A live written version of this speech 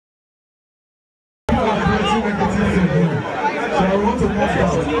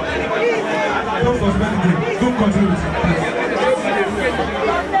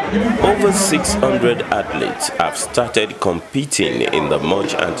Over 600 athletes have started competing in the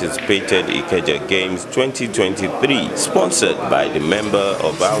much anticipated Ikeja Games 2023, sponsored by the member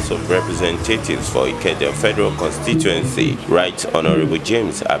of House of Representatives for Ikeja Federal Constituency, Right Honorable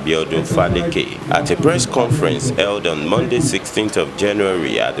James Abiodun Faleke. At a press conference held on Monday 16th of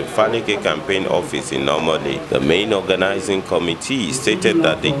January at the Faleke campaign office in Nomole, the main organizing committee stated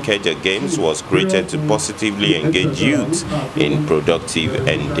that the Ikeja Games was created to positively engage youth in productive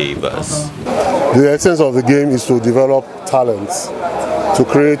endeavors. The essence of the game is to develop talents, to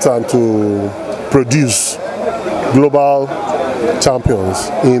create and to produce global champions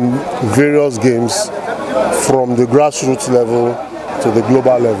in various games from the grassroots level to the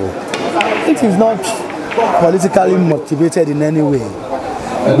global level. It is not politically motivated in any way.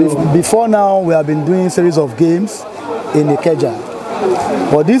 Before now, we have been doing a series of games in Ikeja,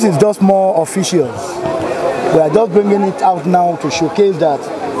 but this is just more official. We are just bringing it out now to showcase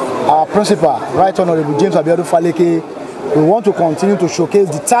that our principal, Right Honorable James Abiodun Faleke, we want to continue to showcase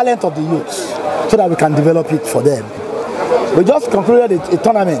the talent of the youth so that we can develop it for them. We just concluded a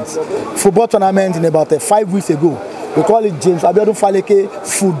tournament, football tournament, in about 5 weeks ago. We call it James Abiodun Faleke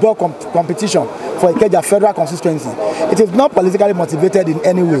Football Competition for Ikeja Federal Constituency. It is not politically motivated in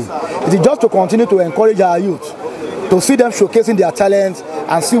any way. It is just to continue to encourage our youth, to see them showcasing their talents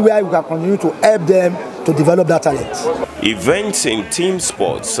and see where we can continue to help them to develop that talent. Events in team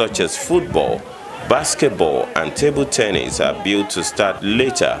sports such as football, basketball and table tennis are built to start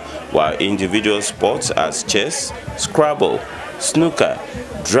later, while individual sports as chess, Scrabble, snooker,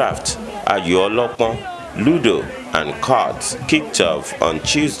 draft, ayolopon, ludo and cards kicked off on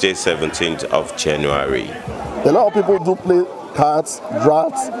Tuesday 17th of January. A lot of people do play cards,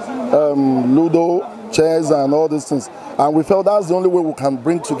 drafts, ludo, chess and all these things, and we felt that's the only way we can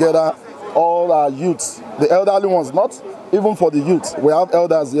bring together all our youths, the elderly ones, not even for the youth. We have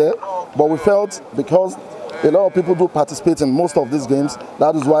elders here, but we felt because a lot of people do participate in most of these games,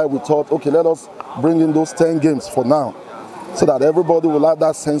 that is why we thought, okay, let us bring in those 10 games for now, so that everybody will have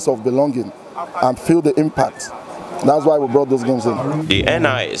that sense of belonging and feel the impact. That's why we brought those games in. The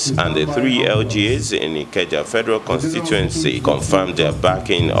NIS and the 3 LGAs in Ikeja Federal Constituency confirmed their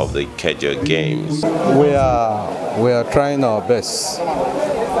backing of the Ikeja Games. We are trying our best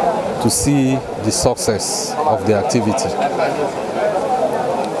to see the success of the activity.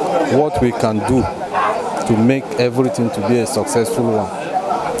 What we can do to make everything to be a successful one,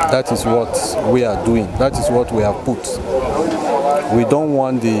 that is what we are doing. That is what we have put. We don't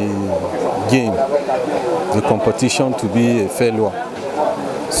want the game, the competition, to be a failure.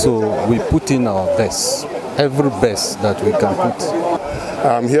 So we put in our best, every best that we can put.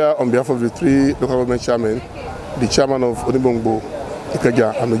 I'm here on behalf of the 3 local government chairmen, the chairman of Onibongbo,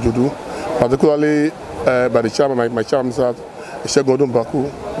 Ikeja and Ojodu, particularly by the chairman, my chairman, Mr. Shegodun Baku,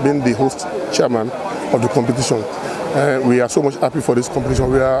 being the host chairman of the competition. We are so much happy for this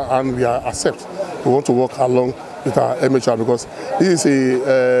competition. We are accept. We want to work along with our MHR because this is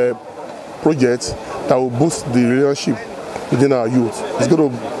a project that will boost the relationship within our youth. It's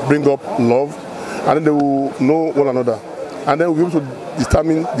going to bring up love, and then they will know one another, and then we'll be able to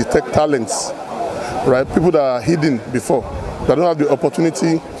determine, detect talents, right? People that are hidden before, that don't have the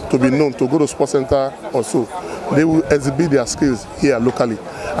opportunity to be known, to go to sports center or so. They will exhibit their skills here locally,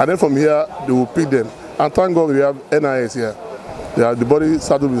 and then from here they will pick them. And thank God we have NIS here. They are the body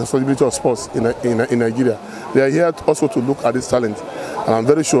saddled with the responsibility of sports in Nigeria. They are here also to look at this talent, and I'm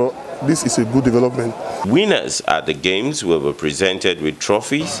very sure this is a good development. Winners at the games will be presented with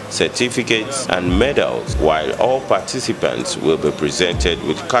trophies, certificates and medals, while all participants will be presented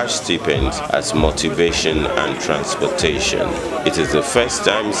with cash stipends as motivation and transportation. It is the first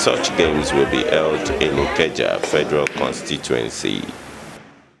time such games will be held in Ikeja Federal Constituency.